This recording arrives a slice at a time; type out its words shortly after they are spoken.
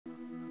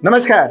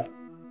Namaskar.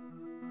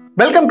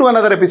 Welcome to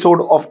another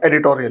episode of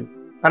Editorial.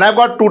 And I've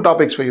got two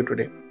topics for you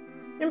today.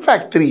 In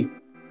fact, three.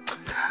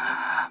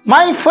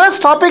 My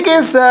first topic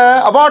is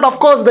about, of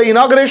course, the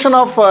inauguration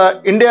of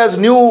India's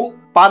new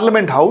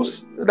Parliament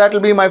House. That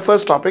will be my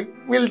first topic.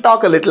 We'll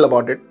talk a little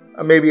about it,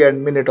 maybe a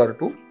minute or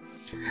two.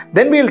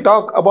 Then we'll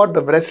talk about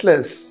the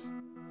wrestlers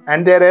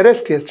and their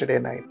arrest yesterday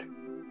night.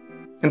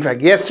 In fact,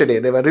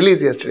 they were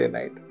released yesterday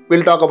night.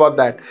 We'll talk about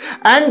that.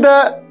 And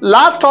the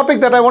last topic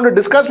that I want to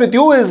discuss with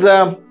you is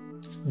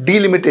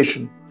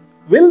delimitation.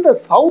 Will the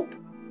South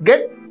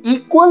get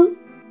equal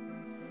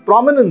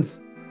prominence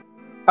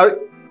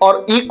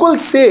or equal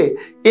say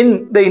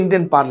in the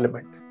Indian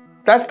Parliament?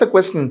 That's the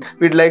question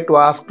we'd like to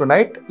ask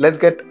tonight. Let's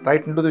get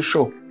right into the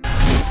show.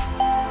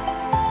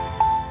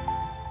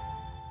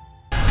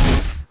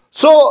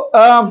 So,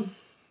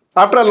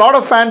 after a lot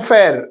of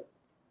fanfare,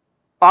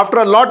 after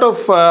a lot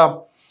of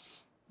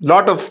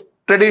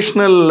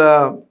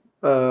traditional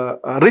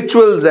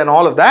rituals and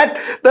all of that,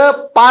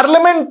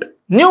 the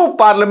new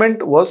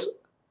parliament was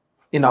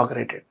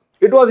inaugurated.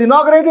 It was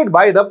inaugurated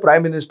by the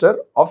Prime Minister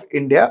of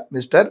India,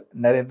 Mr.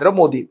 Narendra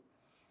Modi.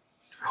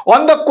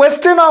 On the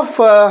question of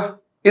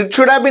it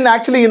should have been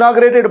actually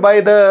inaugurated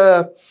by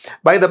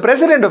the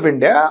President of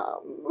India,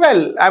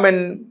 well, I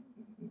mean,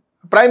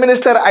 Prime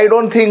Minister, I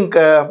don't think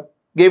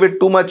gave it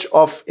too much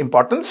of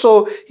importance.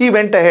 So he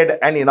went ahead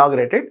and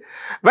inaugurated.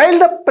 While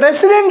the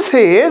President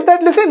says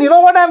that, listen, you know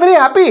what, I'm very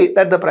happy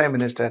that the Prime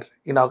Minister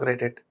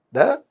inaugurated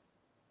the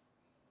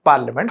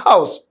Parliament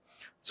House.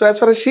 So as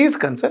far as she is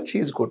concerned, she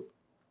is good.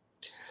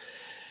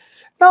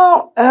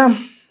 Now,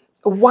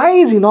 why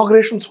is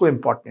inauguration so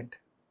important?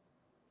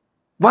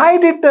 Why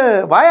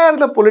are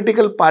the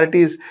political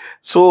parties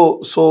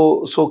so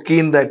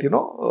keen that,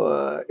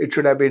 it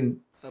should have been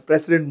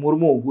President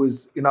Murmu who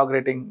is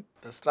inaugurating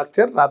the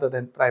structure rather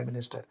than Prime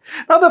Minister?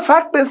 Now, the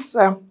fact is,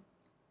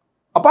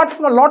 apart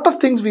from a lot of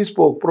things we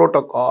spoke,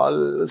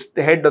 protocol,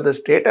 head of the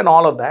state and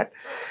all of that,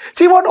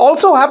 see, what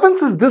also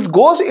happens is this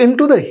goes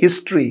into the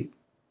history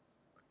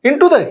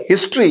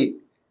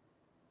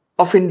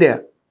of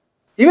India.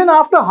 Even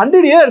after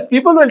 100 years,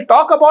 people will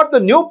talk about the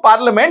new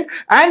parliament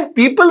and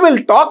people will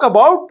talk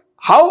about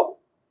how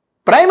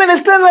Prime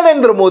Minister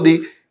Narendra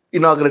Modi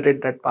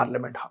inaugurated that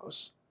Parliament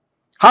House.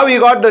 How he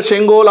got the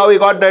Shengol, how he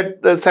got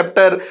that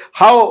scepter,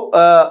 how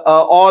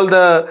all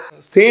the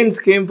saints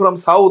came from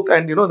south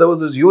and, there was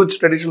this huge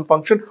traditional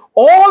function.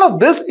 All of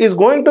this is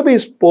going to be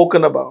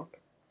spoken about.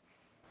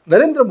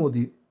 Narendra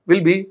Modi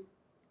will be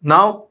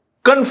now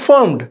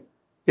confirmed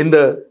in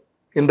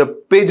the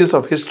pages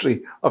of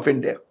history of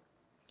India.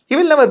 He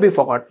will never be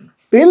forgotten.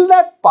 Till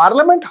that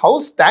Parliament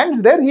House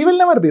stands there, he will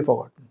never be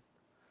forgotten.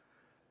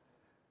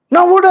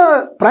 Now, would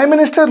a Prime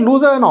Minister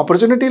lose an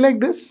opportunity like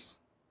this?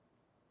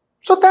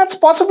 So that's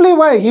possibly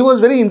why he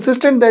was very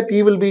insistent that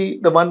he will be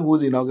the one who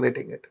is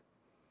inaugurating it.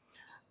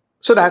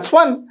 So that's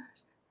one.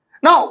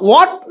 Now,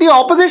 what the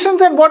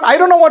oppositions and I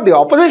don't know what the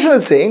opposition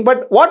is saying,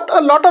 but what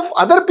a lot of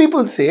other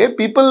people say,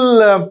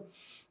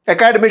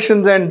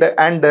 academicians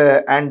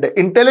and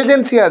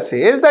intelligentsia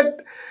says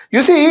that,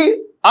 you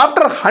see,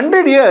 after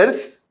 100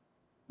 years,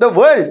 the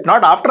world,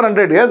 not after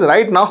 100 years,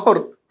 right now,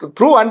 through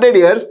 100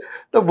 years,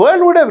 the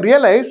world would have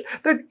realized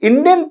that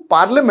Indian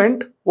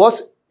Parliament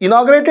was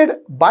inaugurated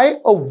by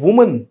a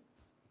woman.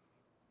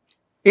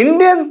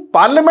 Indian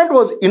Parliament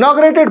was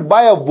inaugurated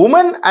by a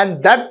woman,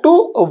 and that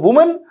too a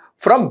woman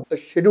from the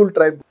scheduled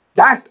tribe.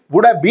 That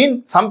would have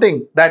been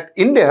something that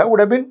India would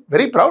have been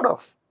very proud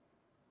of.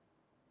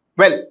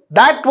 Well,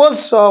 that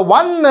was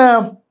one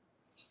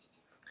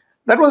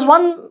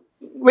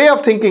way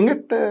of thinking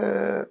it.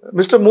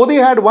 Mr. Modi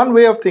had one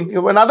way of thinking,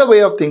 another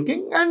way of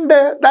thinking, and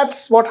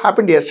that's what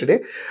happened yesterday.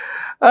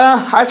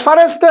 As far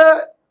as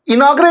the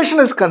inauguration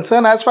is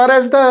concerned, as far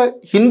as the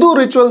Hindu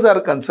rituals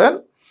are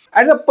concerned,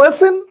 as a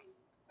person,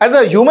 as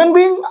a human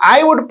being,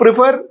 I would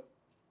prefer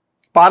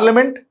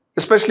Parliament,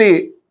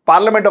 especially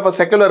Parliament of a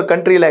secular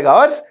country like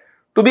ours,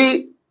 to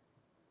be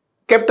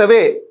kept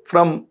away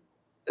from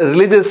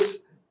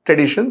religious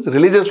traditions,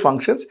 religious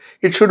functions.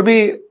 It should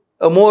be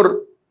a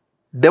more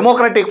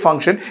democratic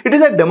function. It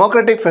is a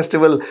democratic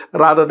festival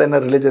rather than a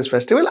religious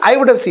festival. I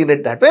would have seen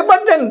it that way,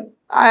 but then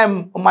I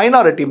am a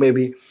minority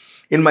maybe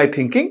in my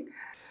thinking.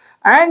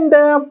 And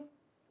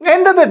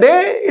end of the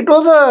day, it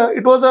was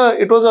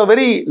a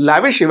very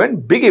lavish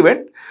event, big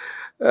event,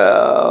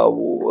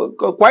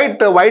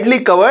 quite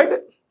widely covered.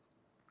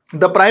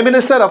 The Prime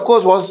Minister, of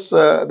course, was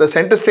the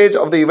center stage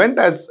of the event,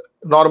 as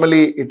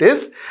normally it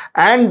is,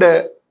 and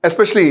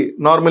especially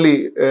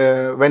normally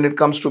when it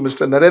comes to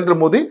Mr. Narendra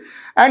Modi,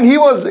 and he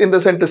was in the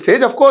center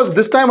stage. Of course,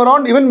 this time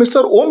around, even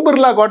Mr. Om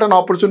Birla got an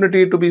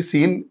opportunity to be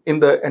seen in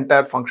the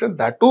entire function.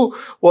 That too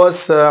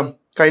was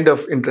kind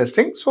of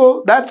interesting.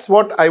 So that's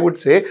what I would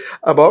say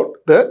about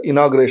the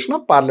inauguration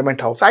of Parliament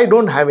House. I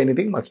don't have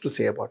anything much to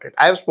say about it.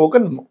 I have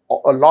spoken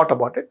a lot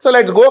about it. So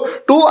let's go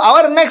to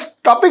our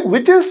next topic,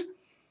 which is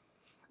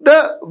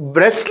the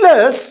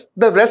wrestlers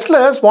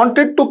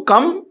wanted to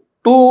come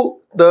to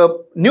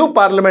the new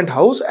Parliament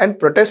House and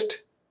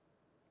protest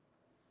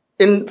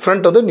in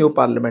front of the new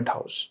Parliament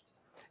House.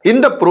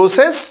 In the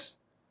process,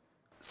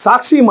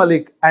 Sakshi,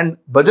 Malik and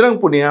Bajrang,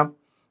 Punia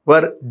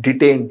were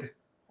detained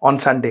on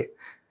Sunday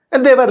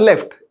and they were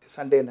left.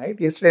 Sunday night,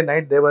 yesterday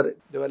night, they were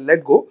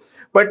let go,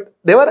 but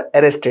they were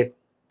arrested.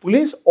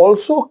 Police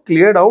also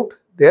cleared out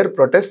their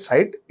protest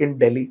site in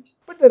Delhi.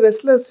 But the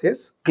wrestlers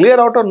says, clear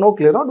out or no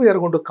clear out, we are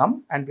going to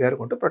come and we are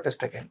going to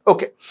protest again.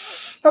 Okay.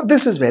 Now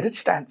this is where it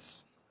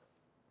stands.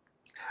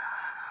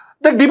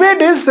 The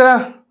debate is,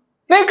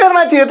 nahi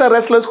karna chahiye tha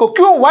wrestlers ko.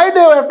 Kyun? Why do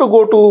they have to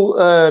go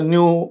to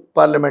new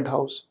Parliament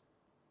House?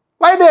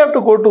 Why do they have to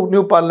go to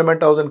new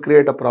Parliament House and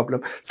create a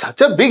problem?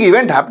 Such a big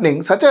event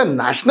happening, such a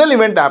national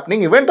event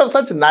happening, event of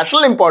such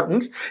national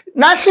importance,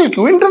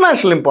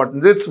 international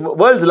importance. It's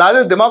world's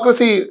largest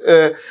democracy,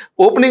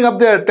 opening up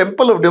their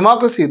temple of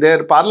democracy,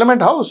 their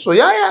Parliament House. So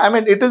yeah, I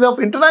mean, it is of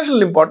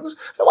international importance.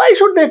 So why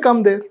should they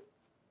come there?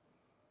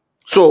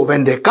 So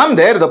when they come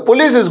there, the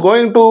police is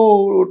going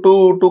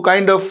to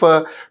kind of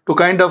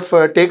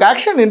take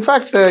action. In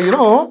fact,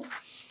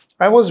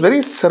 I was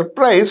very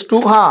surprised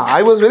to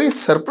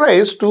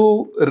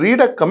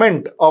read a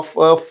comment of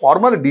a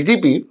former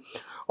DGP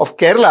of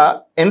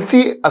Kerala,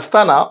 NC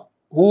Asthana,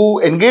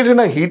 who engaged in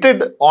a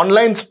heated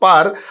online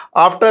spar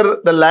after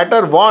the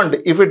latter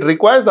warned if it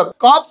requires, the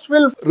cops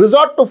will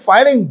resort to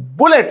firing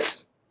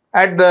bullets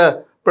at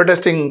the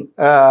protesting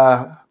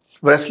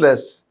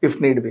wrestlers if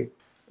need be.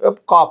 A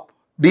cop,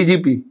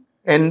 DGP,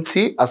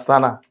 NC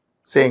Asthana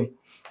saying,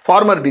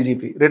 former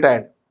DGP,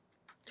 retired.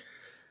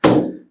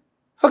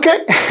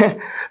 Okay,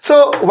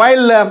 so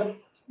while,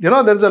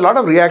 there's a lot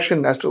of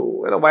reaction as to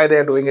why they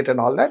are doing it and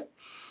all that.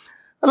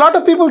 A lot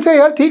of people say,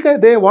 yeah, theek hai,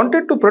 they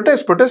wanted to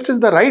protest. Protest is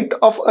the right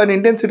of an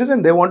Indian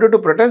citizen. They wanted to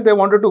protest. They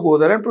wanted to go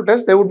there and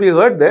protest. They would be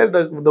heard there.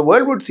 The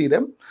world would see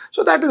them.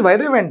 So that is why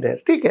they went there.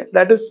 Theek hai,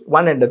 that is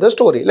one end of the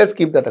story. Let's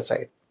keep that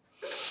aside.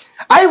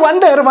 I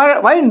wonder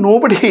why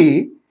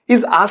nobody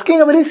is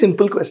asking a very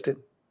simple question.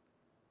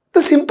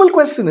 The simple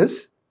question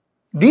is,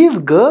 these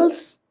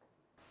girls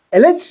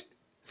allege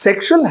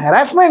sexual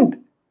harassment.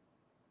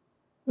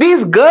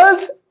 These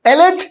girls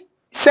allege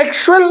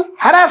sexual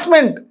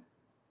harassment.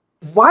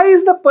 Why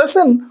is the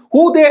person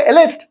who they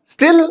alleged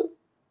still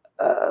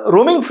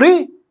roaming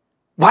free?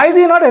 Why is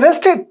he not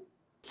arrested?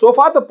 So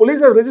far, the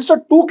police have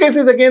registered 2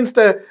 cases against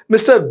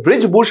Mr.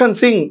 Brij Bhushan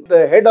Singh,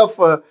 the head of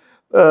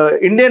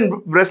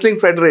Indian Wrestling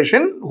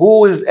Federation,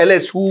 who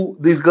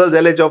these girls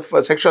allege of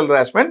sexual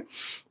harassment.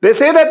 They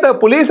say that the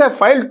police have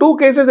filed 2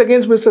 cases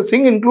against Mr.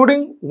 Singh,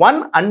 including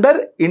one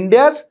under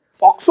India's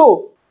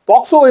POCSO.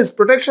 POCSO is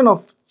protection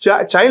of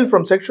child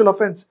from sexual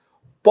offence.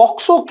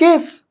 POCSO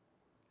case.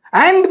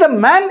 And the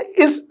man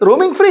is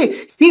roaming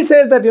free. He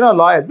says that,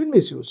 law has been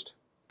misused.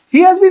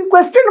 He has been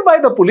questioned by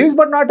the police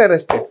but not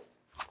arrested.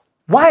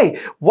 Why?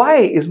 Why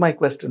is my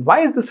question? Why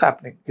is this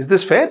happening? Is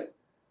this fair?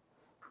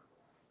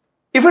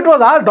 If it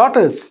was our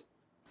daughters,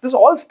 this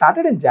all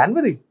started in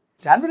January.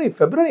 January,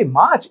 February,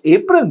 March,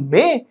 April,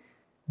 May,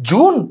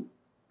 June.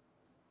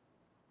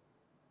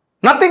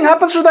 Nothing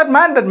happens to that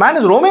man. That man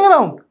is roaming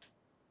around.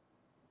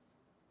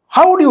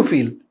 How would you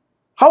feel?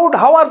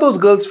 How are those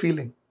girls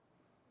feeling?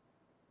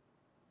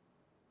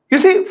 You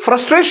see,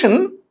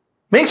 frustration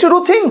makes you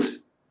do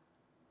things.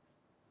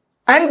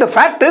 And the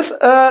fact is,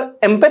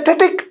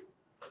 empathetic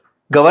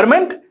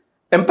government,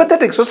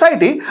 empathetic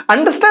society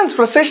understands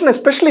frustration,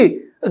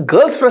 especially a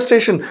girl's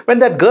frustration when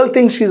that girl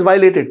thinks she's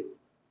violated.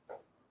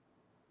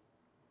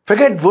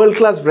 Forget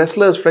world-class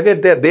wrestlers,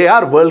 they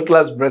are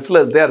world-class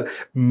wrestlers, they are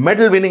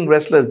medal-winning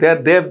wrestlers,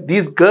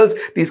 these girls,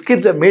 these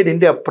kids have made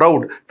India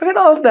proud. Forget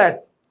all of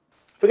that.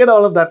 Forget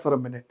all of that for a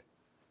minute.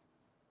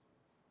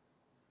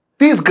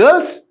 These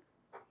girls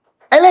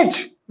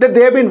allege that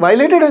they have been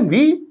violated and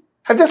we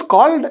have just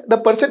called the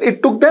person.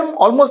 It took them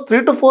almost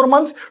 3 to 4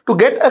 months to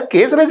get a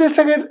case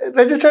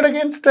registered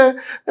against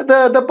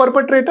the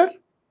perpetrator.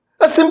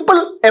 A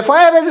simple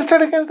FIR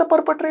registered against the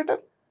perpetrator.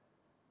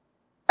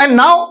 And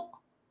now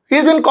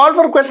he's been called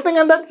for questioning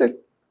and that's it.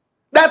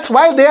 That's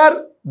why they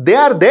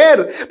are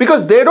there.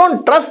 Because they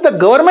don't trust the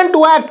government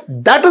to act.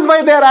 That is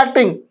why they are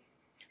acting.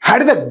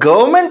 Had the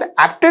government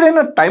acted in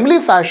a timely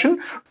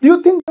fashion, do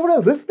you think they would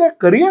have risked their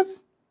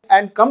careers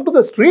and come to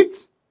the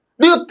streets?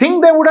 Do you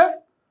think they would have?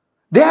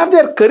 They have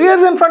their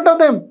careers in front of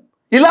them.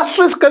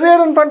 Illustrious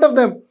career in front of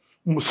them.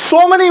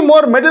 So many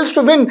more medals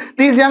to win,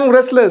 these young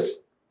wrestlers.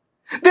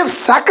 They've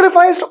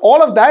sacrificed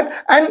all of that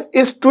and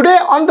is today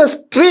on the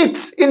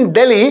streets in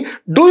Delhi.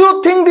 Do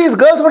you think these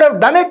girls would have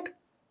done it?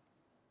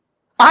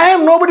 I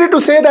am nobody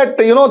to say that,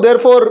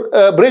 therefore,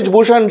 Brij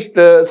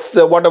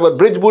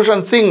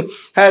Bhushan Singh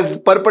has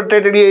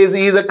perpetrated, he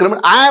is a criminal.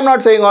 I am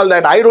not saying all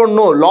that. I don't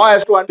know. Law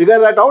has to figure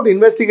that out,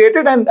 investigate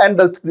it, and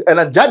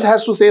a judge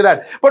has to say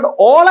that. But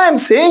all I am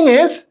saying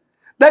is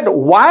that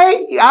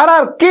why are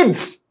our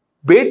kids,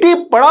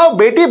 Beti Padhao,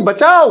 Beti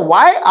Bachao,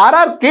 why are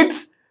our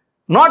kids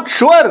not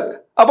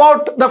sure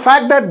about the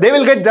fact that they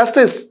will get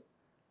justice?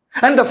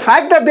 And the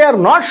fact that they are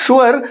not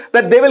sure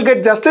that they will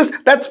get justice,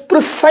 that's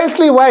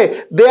precisely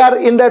why they are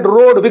in that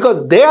road,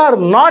 because they are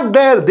not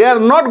there. They are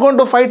not going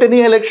to fight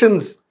any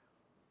elections.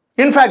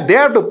 In fact, they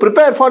have to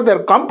prepare for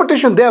their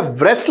competition. They are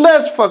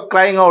wrestlers, for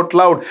crying out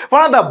loud.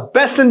 One of the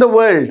best in the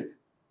world.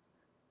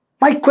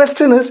 My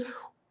question is,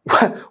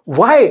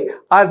 why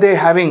are they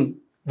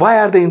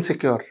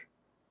insecure?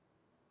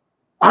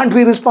 Aren't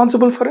we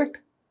responsible for it?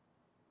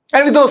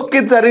 And if those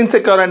kids are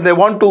insecure and they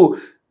want to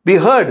be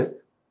heard,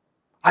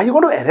 are you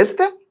going to arrest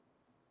them?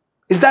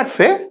 Is that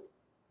fair?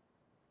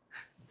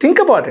 Think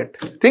about it.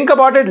 Think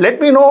about it.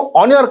 Let me know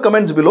on your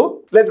comments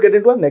below. Let's get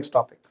into our next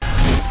topic.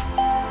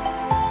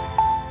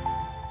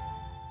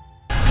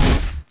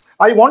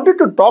 I wanted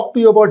to talk to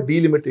you about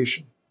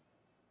delimitation.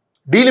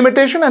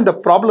 Delimitation and the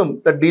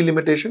problem that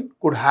delimitation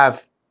could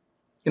have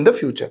in the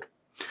future.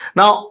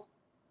 Now,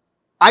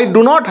 I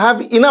do not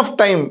have enough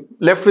time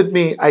left with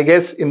me, I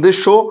guess, in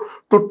this show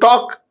to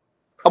talk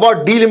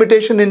about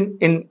delimitation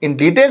in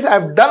details.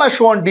 I've done a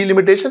show on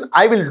delimitation.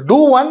 I will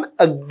do one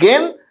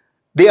again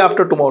day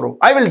after tomorrow.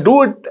 I will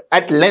do it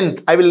at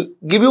length. I will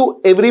give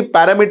you every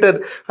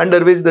parameter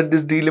under which that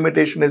this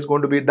delimitation is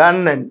going to be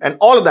done and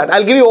all of that.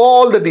 I'll give you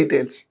all the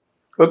details.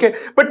 Okay.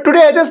 But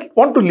today I just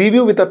want to leave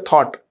you with a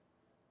thought.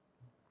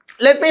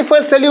 Let me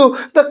first tell you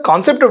the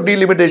concept of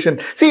delimitation.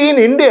 See, in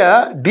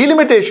India,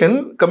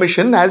 delimitation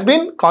commission has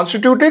been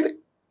constituted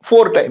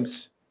 4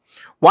 times.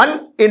 One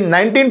in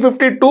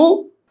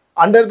 1952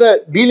 under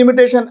the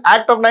Delimitation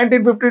Act of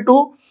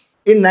 1952,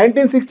 in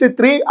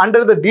 1963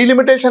 under the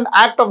Delimitation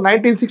Act of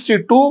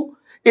 1962,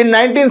 in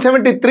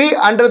 1973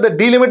 under the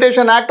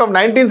Delimitation Act of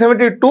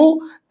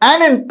 1972,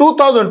 and in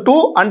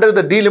 2002 under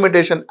the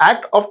Delimitation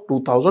Act of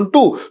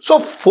 2002. So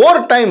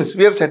 4 times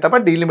we have set up a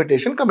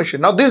delimitation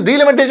commission. Now this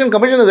delimitation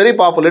commission is very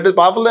powerful. It is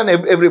powerful than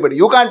everybody.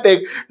 You can't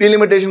take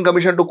delimitation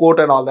commission to court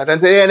and all that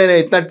and say, hey, no,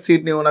 itna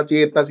seat nahi hona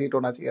chahiye, itna seat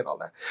hona chahiye and all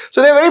that.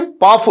 So they are very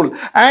powerful.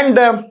 And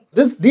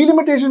this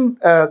delimitation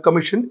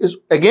commission is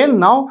again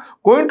now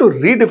going to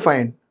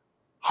redefine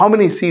how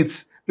many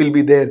seats will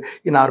be there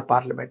in our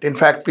parliament. In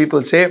fact,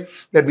 people say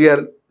that we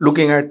are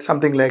looking at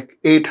something like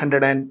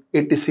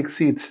 886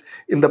 seats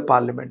in the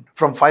parliament,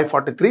 from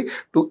 543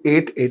 to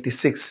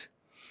 886.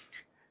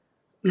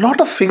 Lot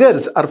of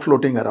figures are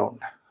floating around.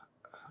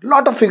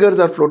 Lot of figures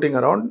are floating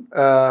around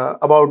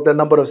about the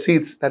number of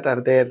seats that are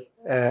there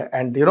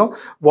and you know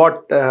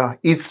what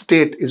each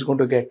state is going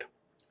to get.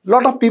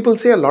 Lot of people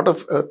say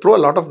throw a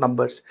lot of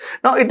numbers.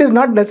 Now, it is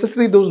not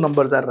necessary those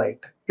numbers are right.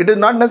 It is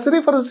not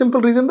necessary for the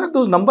simple reason that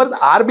those numbers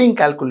are being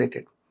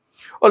calculated.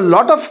 A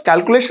lot of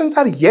calculations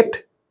are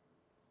yet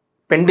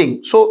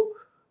pending. So,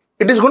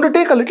 it is going to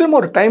take a little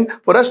more time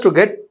for us to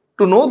get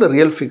to know the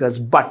real figures.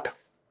 But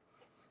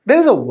there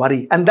is a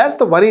worry, and that's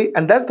the worry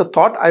and that's the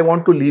thought I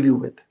want to leave you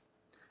with.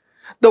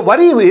 The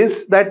worry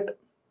is that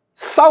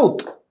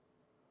South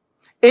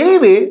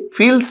anyway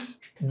feels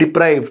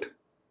deprived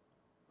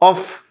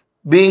of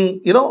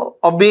being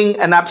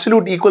an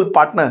absolute equal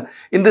partner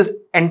in this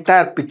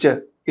entire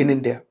picture in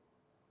India.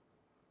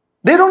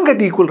 They don't get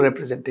equal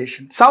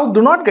representation. South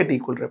do not get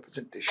equal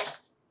representation.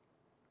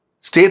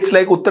 States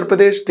like Uttar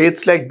Pradesh,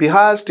 states like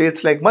Bihar,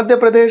 states like Madhya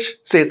Pradesh,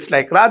 states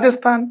like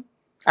Rajasthan,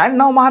 and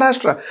now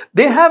Maharashtra,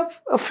 they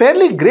have a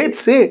fairly great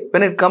say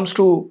when it comes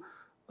to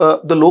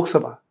the Lok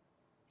Sabha.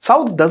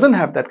 South doesn't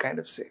have that kind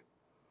of say.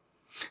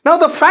 Now,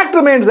 the fact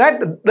remains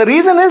that the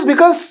reason is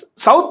because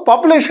South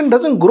population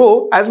doesn't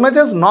grow as much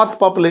as North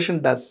population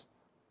does.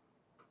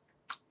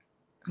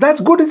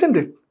 That's good, isn't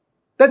it?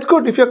 That's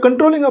good. If you're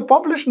controlling a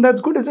population, that's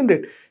good, isn't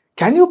it?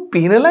 Can you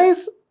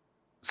penalize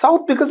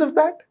South because of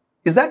that?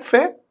 Is that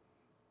fair?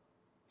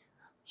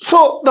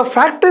 So, the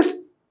fact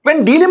is,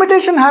 when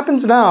delimitation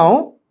happens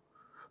now,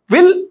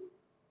 will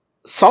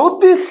South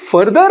be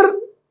further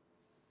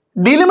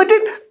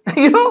delimited,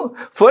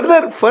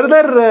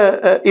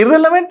 further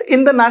irrelevant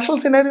in the national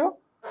scenario?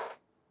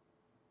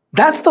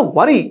 That's the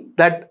worry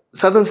that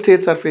southern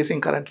states are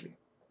facing currently.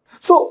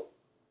 So,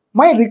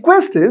 my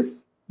request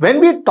is, when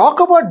we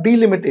talk about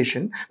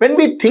delimitation, when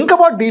we think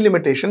about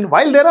delimitation,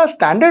 while there are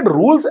standard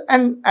rules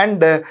and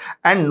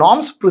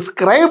norms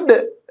prescribed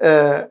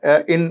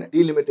in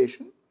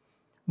delimitation,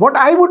 what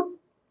I would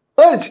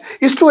urge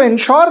is to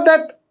ensure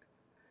that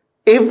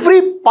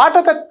every part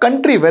of the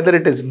country, whether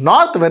it is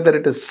north, whether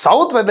it is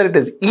south, whether it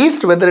is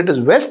east, whether it is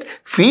west,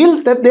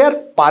 feels that they are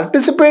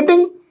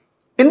participating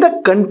in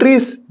the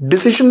country's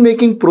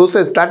decision-making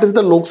process, that is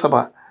the Lok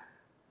Sabha.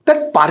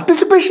 That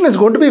participation is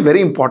going to be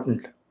very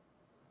important.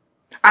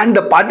 And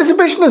the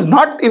participation is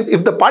not,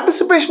 if the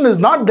participation is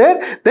not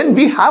there, then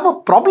we have a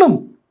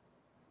problem.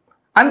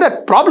 And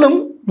that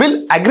problem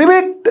will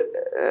aggravate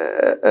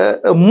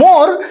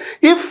more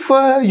if,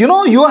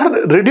 you are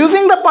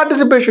reducing the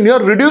participation, you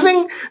are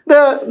reducing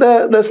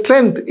the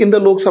strength in the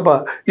Lok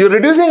Sabha, you are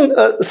reducing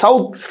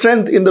South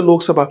strength in the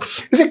Lok Sabha.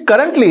 You see,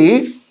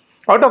 currently,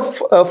 out of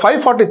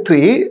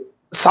 543,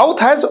 South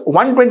has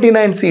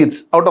 129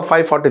 seats out of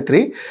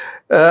 543.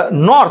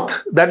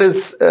 North, that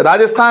is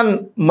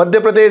Rajasthan,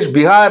 Madhya Pradesh,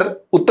 Bihar,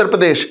 Uttar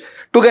Pradesh,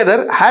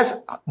 together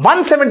has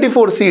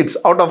 174 seats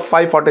out of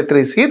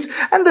 543 seats,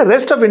 and the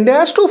rest of India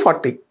has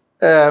 240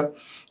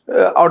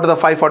 out of the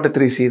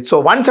 543 seats. So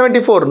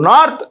 174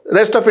 North,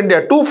 rest of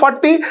India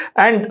 240,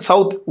 and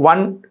South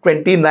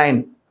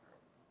 129.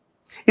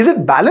 Is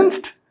it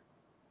balanced?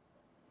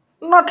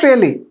 Not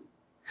really.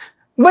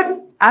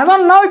 But as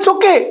on now, it's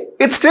okay.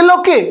 It's still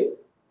okay.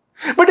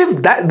 But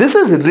if this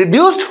is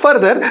reduced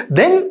further,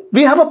 then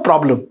we have a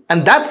problem.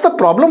 And that's the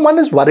problem one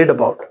is worried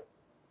about.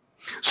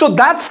 So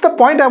that's the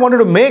point I wanted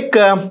to make.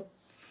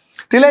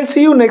 Till I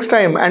see you next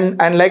time.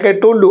 And like I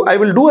told you, I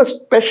will do a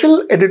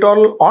special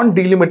editorial on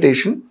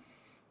delimitation.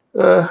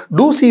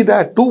 Do see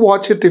that. Do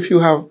watch it if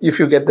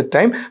you get the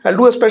time. I'll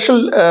do a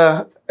special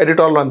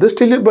editorial on this.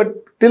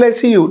 Till I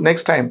see you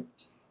next time.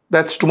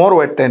 That's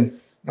tomorrow at 10.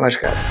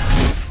 Namaskar.